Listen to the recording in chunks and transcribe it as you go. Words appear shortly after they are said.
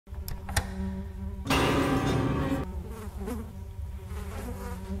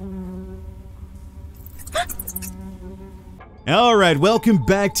Alright, welcome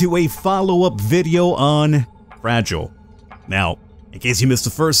back to a follow-up video on Fragile. Now, in case you missed the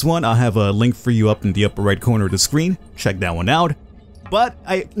first one, I'll have a link for you up in the upper right corner of the screen. Check that one out. But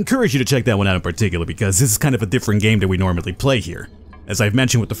I encourage you to check that one out in particular because this is kind of a different game than we normally play here. As I've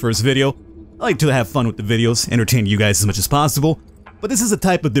mentioned with the first video, I like to have fun with the videos, entertain you guys as much as possible, but this is a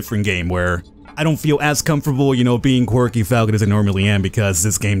type of different game where I don't feel as comfortable, you know, being quirky Falcon as I normally am because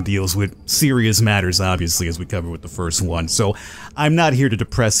this game deals with serious matters, obviously, as we covered with the first one. So I'm not here to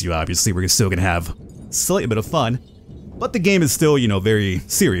depress you, obviously. We're still gonna have a slight bit of fun, but the game is still, you know, very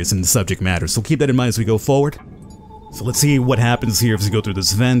serious in the subject matter, so keep that in mind as we go forward. So let's see what happens here as we go through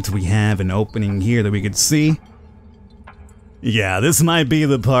this vent. We have an opening here that we can see. Yeah, this might be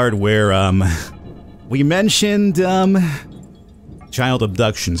the part where, we mentioned, child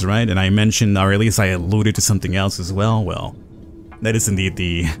abductions, right? And I mentioned, or at least I alluded to something else as well. Well, that is indeed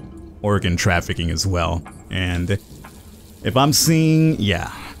the organ trafficking as well. And if I'm seeing,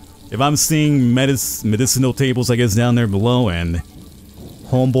 if I'm seeing medicinal tables, I guess, down there below, and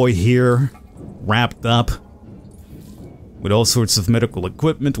homeboy here, wrapped up with all sorts of medical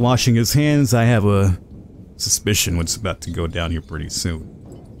equipment, washing his hands, I have a suspicion what's about to go down here pretty soon.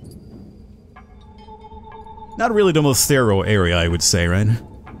 Not really the most sterile area, I would say, right?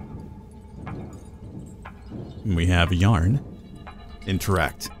 We have yarn.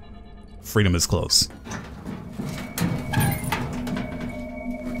 Interact. Freedom is close.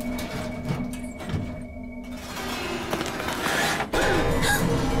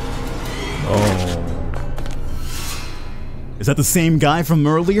 Oh. Is that the same guy from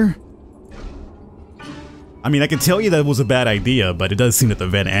earlier? I mean, I can tell you that was a bad idea, but it does seem that the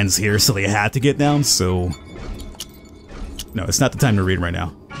vent ends here, so they had to get down, so... No, it's not the time to read right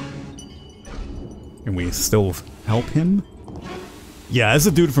now. Can we still help him? Yeah, it's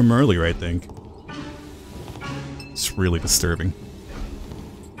a dude from earlier, I think. It's really disturbing.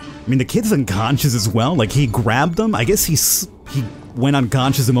 I mean, the kid's unconscious as well. Like, he grabbed him. I guess he went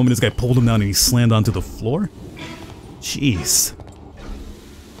unconscious the moment this guy pulled him down and he slammed onto the floor. Jeez.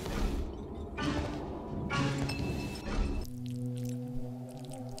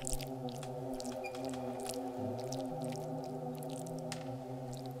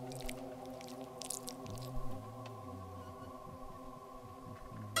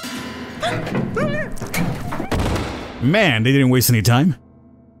 Man, they didn't waste any time.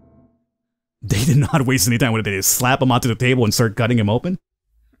 They did not waste any time. What did they just slap him onto the table and start cutting him open?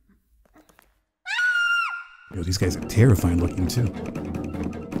 Yo, these guys are terrifying looking too.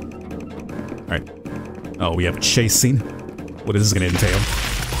 Alright. Oh, we have a chase scene. What is this gonna entail?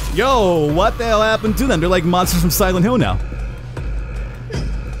 Yo, what the hell happened to them? They're like monsters from Silent Hill now.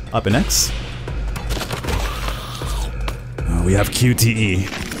 Up and X. Oh, we have QTE.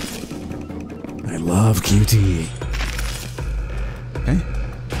 I love QTE. Okay.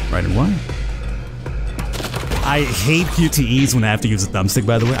 Right and Y. I hate QTEs when I have to use a thumbstick,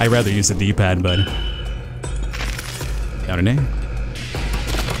 by the way. I'd rather use a D-pad, but... Down an A.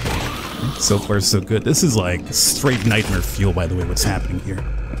 So far, so good. This is like straight nightmare fuel, by the way, what's happening here.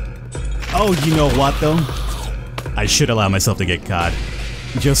 Oh, you know what, though? I should allow myself to get caught.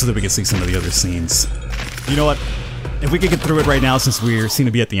 Just so that we can see some of the other scenes. You know what? If we could get through it right now, since we seem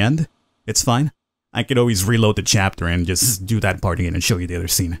to be at the end, it's fine. I could always reload the chapter and just do that part again and show you the other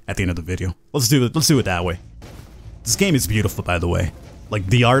scene at the end of the video. Let's do it that way. This game is beautiful, by the way. Like,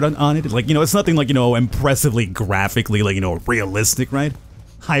 the art on it, like, you know, it's nothing like, you know, impressively graphically, like, you know, realistic, right?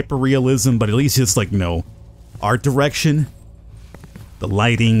 Hyper-realism, but at least just, like, you know, art direction. The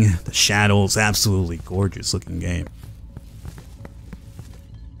lighting, the shadows, absolutely gorgeous looking game.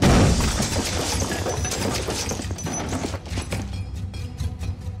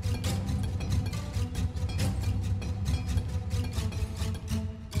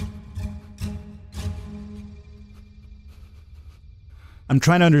 I'm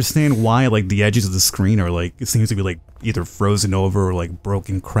trying to understand why, like, the edges of the screen are, like, it seems to be, like, either frozen over or, like,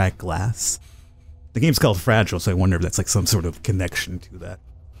 broken, cracked glass. The game's called Fragile, so I wonder if that's, like, some sort of connection to that.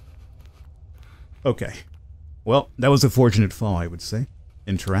 Okay. Well, that was a fortunate fall, I would say.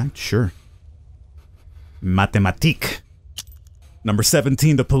 Interact? Sure. Mathématique. Number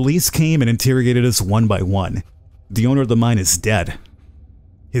 17, the police came and interrogated us one by one. The owner of the mine is dead.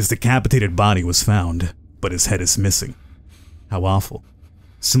 His decapitated body was found, but his head is missing. How awful.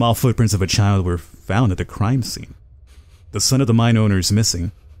 Small footprints of a child were found at the crime scene. The son of the mine owner is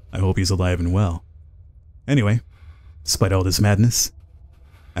missing. I hope he's alive and well. Anyway, despite all this madness,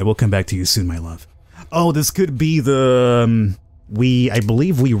 I will come back to you soon, my love. Oh, this could be the... I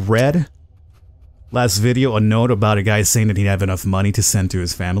believe we read last video, a note about a guy saying that he'd have enough money to send to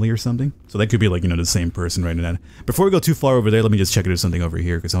his family or something. So that could be like, you know, the same person writing that. Before we go too far over there, let me just check if there's something over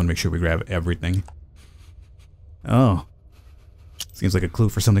here, because I want to make sure we grab everything. Oh. Seems like a clue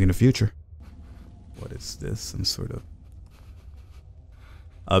for something in the future. What is this? Some sort of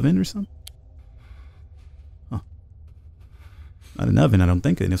oven or something? Huh. Not an oven, I don't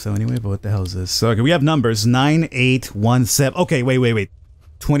think. So anyway, but what the hell is this? So, okay, we have numbers. 9, 8, 1, 7. Okay, wait.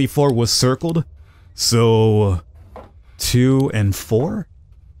 24 was circled. So, 2 and 4?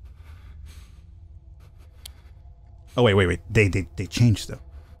 Oh, wait. They changed, though.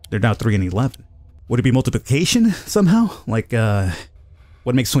 They're now 3 and 11. Would it be multiplication, somehow? Like,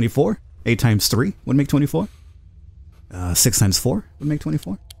 what makes 24? 8 times 3 would make 24? 6 times 4 would make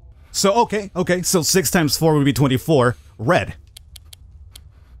 24? So, okay, so 6 times 4 would be 24. Red.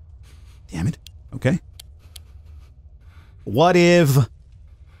 Damn it. Okay. What if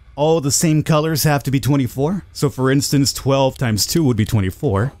all the same colors have to be 24? So for instance, 12 times 2 would be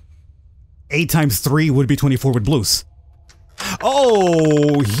 24. 8 times 3 would be 24 with blues.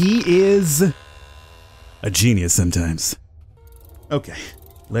 Oh, he is a genius sometimes. Okay,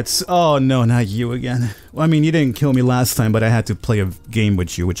 let's... Oh no, not you again. Well, I mean, you didn't kill me last time, but I had to play a game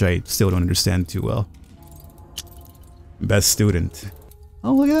with you, which I still don't understand too well. Best student.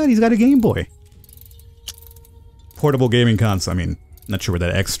 Oh, look at that, he's got a Game Boy. Portable gaming console. I mean, not sure where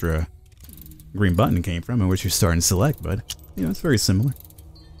that extra green button came from and which you're starting to select, but, you know, it's very similar.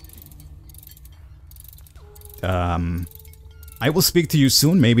 I will speak to you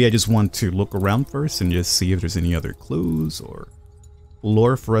soon. Maybe I just want to look around first and just see if there's any other clues or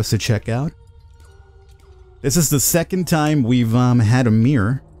lore for us to check out. This is the second time we've had a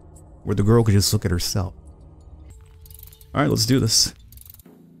mirror where the girl could just look at herself. Alright, let's do this.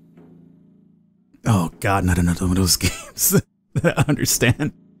 Oh god, not another one of those games that I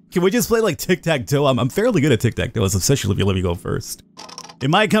understand. Can we just play like tic-tac-toe? I'm fairly good at tic-tac-toe, especially if you let me go first. It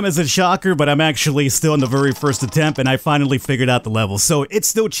might come as a shocker, but I'm actually still in the very first attempt and I finally figured out the level. So it's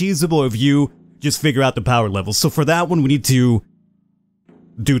still cheesable if you just figure out the power level. So for that one, we need to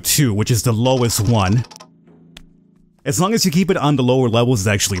do 2, which is the lowest one. As long as you keep it on the lower levels, it's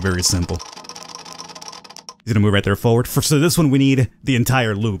actually very simple. He's gonna move right there forward. So this one, we need the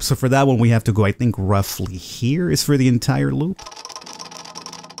entire loop. So for that one, we have to go, I think, roughly here is for the entire loop.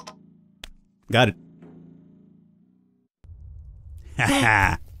 Got it.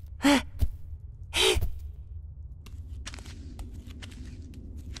 Haha.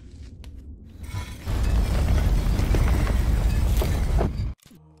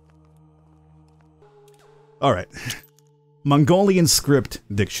 Alright. Mongolian script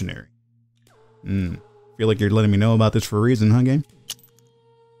dictionary. Feel like you're letting me know about this for a reason, huh, game?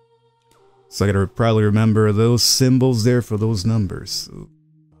 So I gotta probably remember those symbols there for those numbers.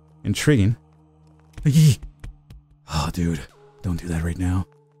 Intriguing. Oh, dude. Don't do that right now.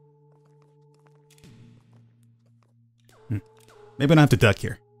 Maybe I don't have to duck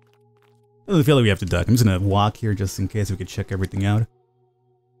here. I don't feel like we have to duck. I'm just gonna walk here just in case we could check everything out.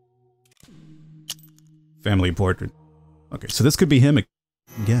 Family portrait. Okay, so this could be him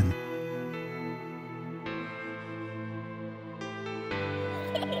again.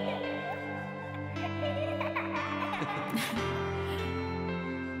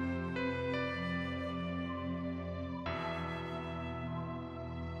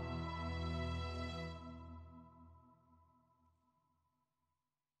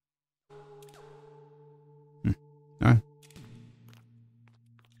 Alright.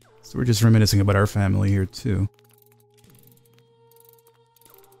 So we're just reminiscing about our family here too.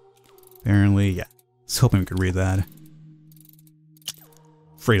 Apparently, yeah. I was hoping we could read that.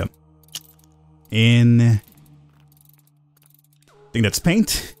 Freedom. I think that's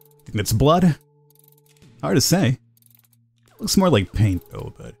paint. I think that's blood. Hard to say. Looks more like paint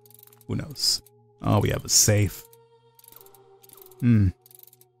though, but who knows. Oh, we have a safe.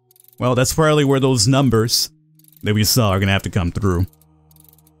 Well, that's probably where those numbers that we saw are gonna have to come through.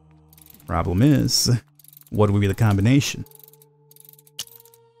 Problem is, what would be the combination?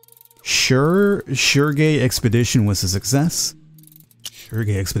 Shurgay Expedition was a success.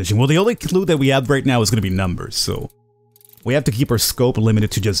 Shurgay Expedition. Well, the only clue that we have right now is gonna be numbers, so we have to keep our scope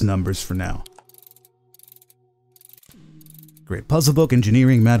limited to just numbers for now. Great puzzle book,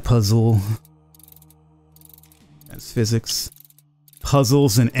 engineering, math puzzle. That's physics.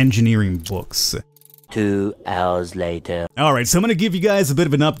 Puzzles and engineering books. 2 hours later. Alright, so I'm gonna give you guys a bit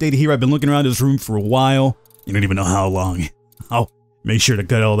of an update here. I've been looking around this room for a while. You don't even know how long. I'll make sure to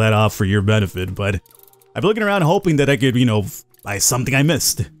cut all that off for your benefit, but I've been looking around hoping that I could, you know, find something I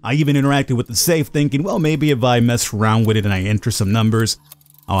missed. I even interacted with the safe thinking, well, maybe if I mess around with it and I enter some numbers,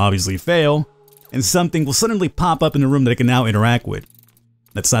 I'll obviously fail. and something will suddenly pop up in the room that I can now interact with.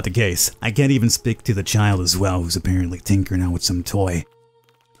 That's not the case. I can't even speak to the child as well, who's apparently tinkering out with some toy.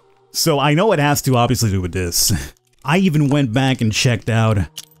 So I know it has to obviously do with this. I even went back and checked out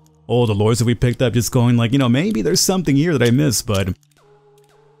all the lures that we picked up, just going like, you know, maybe there's something here that I missed, but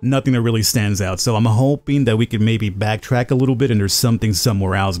nothing that really stands out. So I'm hoping that we could maybe backtrack a little bit and there's something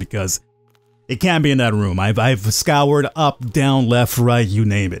somewhere else, because it can't be in that room. I've scoured up, down, left, right, you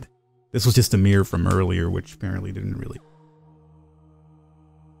name it. This was just a mirror from earlier, which apparently didn't really...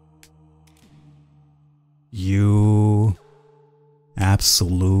 You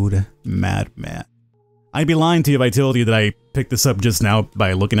absolute madman. I'd be lying to you if I told you that I picked this up just now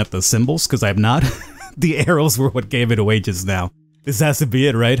by looking at the symbols, because I have not. The arrows were what gave it away just now. This has to be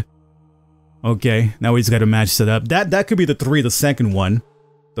it, right? Okay, now we just gotta match it up. That could be the 3, the second one.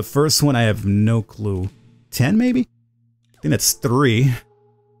 The first one, I have no clue. 10 maybe? I think that's 3.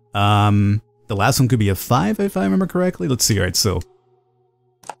 The last one could be a 5 if I remember correctly. Let's see, alright, so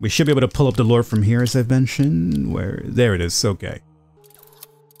we should be able to pull up the lore from here, as I've mentioned. Where? There it is, okay.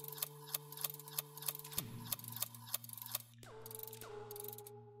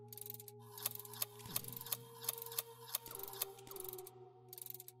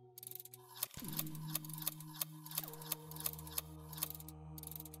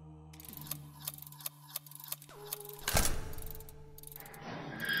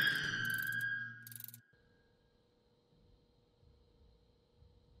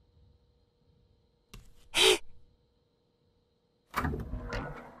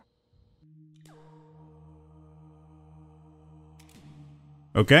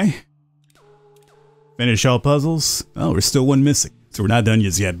 Okay. Finish all puzzles. Oh, we're still one missing. So we're not done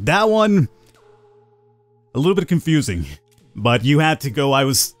just yet. That one, a little bit confusing. But you had to go, I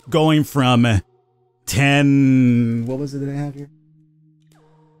was going from 10... What was it that I have here?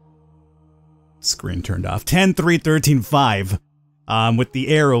 Screen turned off. 10, 3, 13, 5. With the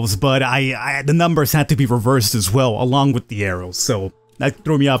arrows, but the numbers had to be reversed as well, along with the arrows. So that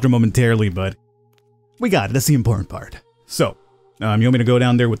threw me off there momentarily, but we got it. That's the important part. So, you want me to go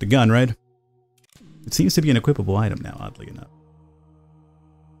down there with the gun, right? It seems to be an equipable item now, oddly enough.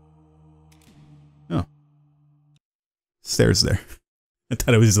 Oh. Stairs there. I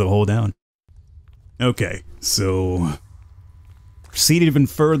thought it was just a hold down. Okay, so proceed even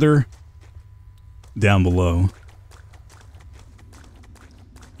further down below.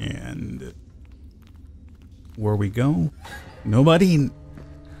 And where we go? Nobody?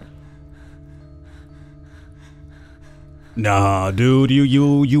 Nah, dude,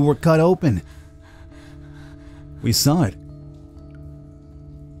 you were cut open. We saw it.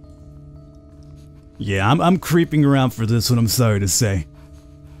 Yeah, I'm creeping around for this one, I'm sorry to say.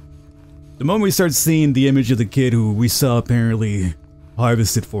 The moment we start seeing the image of the kid who we saw apparently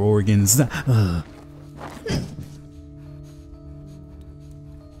harvested for organs.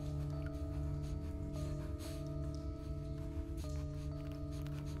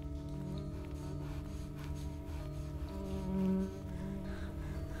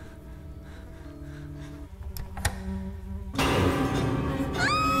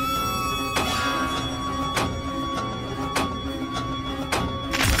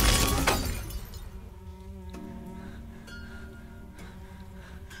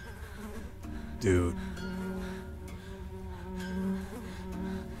 Dude.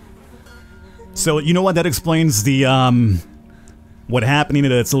 So, you know what? That explains the, what happening to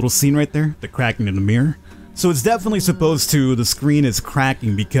that little scene right there? The cracking in the mirror. So it's definitely supposed to, the screen is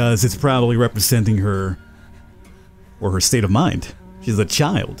cracking because it's probably representing her, or her state of mind. She's a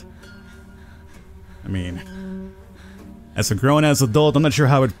child. I mean, as a grown-ass adult, I'm not sure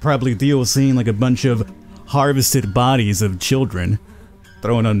how I'd probably deal with seeing like a bunch of harvested bodies of children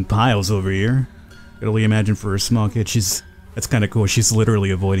thrown on piles over here. Could only imagine for a small kid, that's kind of cool. She's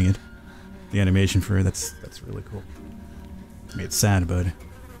literally avoiding it. The animation for her, that's really cool. I mean, it's sad, but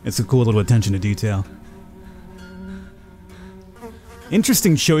it's a cool little attention to detail.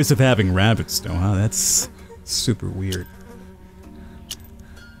 Interesting choice of having rabbits, though, huh? That's super weird.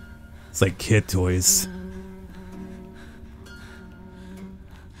 It's like kid toys.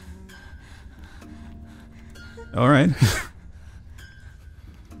 Alright.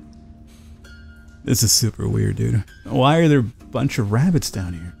 This is super weird, dude. Why are there a bunch of rabbits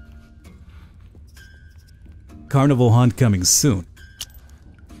down here? Carnival hunt coming soon.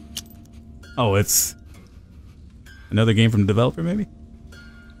 Oh, it's another game from the developer, maybe?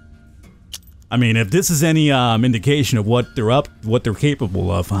 I mean, if this is any indication of what they're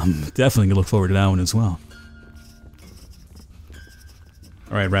capable of, I'm definitely gonna look forward to that one as well.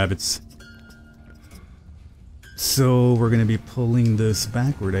 Alright, rabbits. So we're gonna be pulling this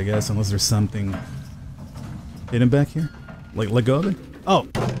backward, I guess, unless there's something hidden back here. Like, let go of it? Oh!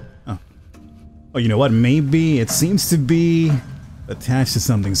 Oh. Oh, you know what? Maybe it seems to be attached to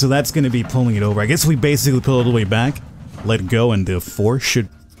something, so that's gonna be pulling it over. I guess we basically pull it all the way back, let go, and the force should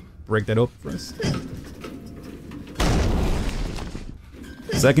break that open for us.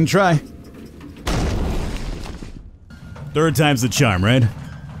 Second try. Third time's the charm, right?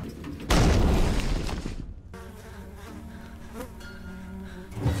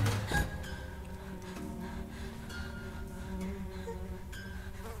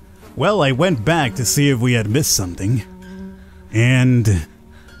 Well, I went back to see if we had missed something, and,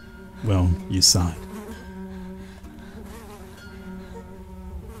 well, you saw it.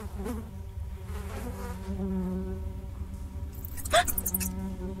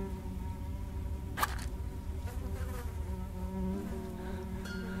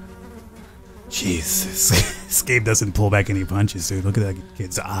 Jesus, this game doesn't pull back any punches, dude. Look at that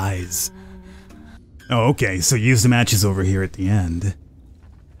kid's eyes. Oh, okay, so use the matches over here at the end.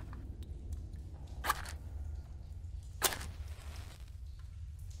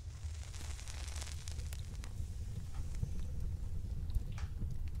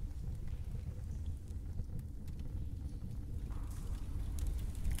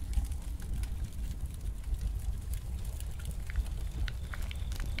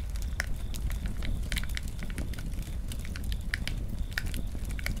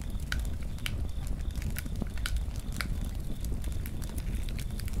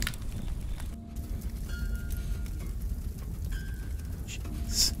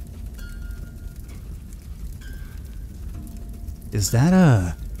 Is that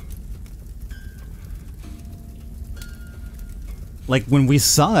a... Like, when we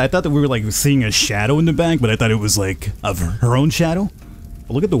saw it, I thought that we were, like, seeing a shadow in the back, but I thought it was, like, of her own shadow.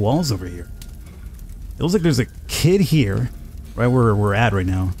 But look at the walls over here. It looks like there's a kid here, right where we're at right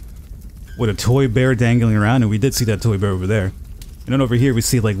now, with a toy bear dangling around, and we did see that toy bear over there. And then over here we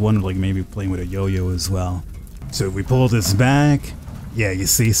see, like, one, like, maybe playing with a yo-yo as well. So if we pull this back, yeah, you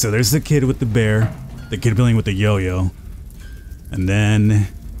see, so there's the kid with the bear, the kid playing with the yo-yo. And then,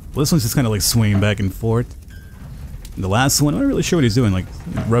 well, this one's just kind of like swinging back and forth. And the last one, I'm not really sure what he's doing, like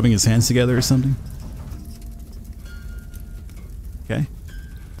rubbing his hands together or something. Okay.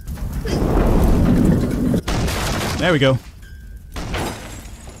 There we go.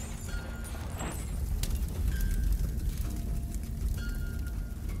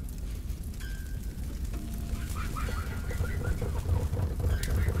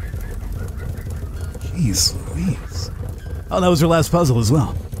 Jeez Louise. Oh, that was her last puzzle as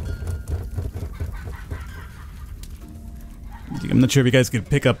well. I'm not sure if you guys could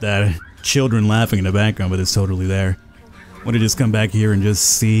pick up that children laughing in the background, but it's totally there. I want to just come back here and just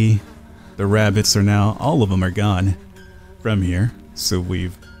see the rabbits are now, all of them are gone from here. So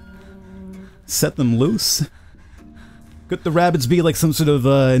we've set them loose. Could the rabbits be like some sort of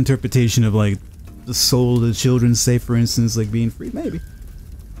interpretation of like the soul of the children, say for instance, like being free? Maybe.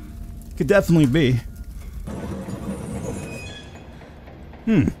 Could definitely be.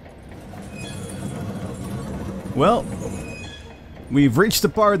 Well, we've reached the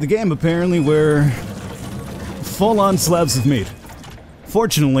part of the game apparently where full-on slabs of meat.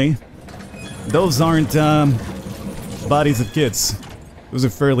 Fortunately, those aren't bodies of kids. Those are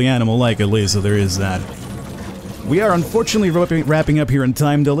fairly animal-like at least, so there is that. We are unfortunately wrapping up here in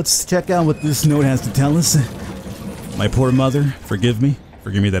time though. Let's check out what this note has to tell us. My poor mother, forgive me.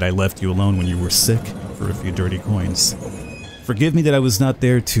 Forgive me that I left you alone when you were sick for a few dirty coins. Forgive me that I was not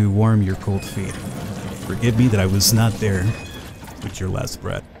there to warm your cold feet. Forgive me that I was not there with your last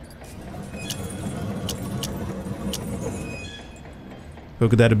breath. Who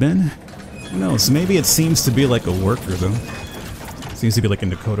could that have been? Who knows? Maybe it seems to be like a worker though. Seems to be like in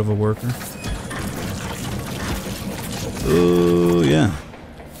the coat of a worker. Oh yeah.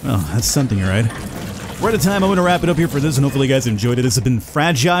 Well, that's something, right? We're out of time. I'm gonna wrap it up here for this, and hopefully you guys enjoyed it. This has been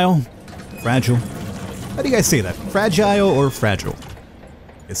Fragile. Fragile. How do you guys say that? Fragile or fragile?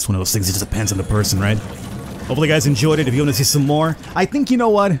 It's one of those things, it just depends on the person, right? Hopefully you guys enjoyed it. If you want to see some more, I think, you know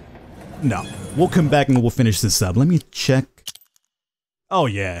what? No. We'll come back and we'll finish this up. Let me check. Oh,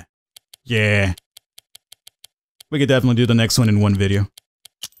 yeah. Yeah. We could definitely do the next one in one video.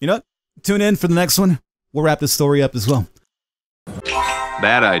 You know what? Tune in for the next one. We'll wrap this story up as well.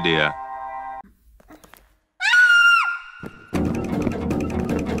 Bad idea.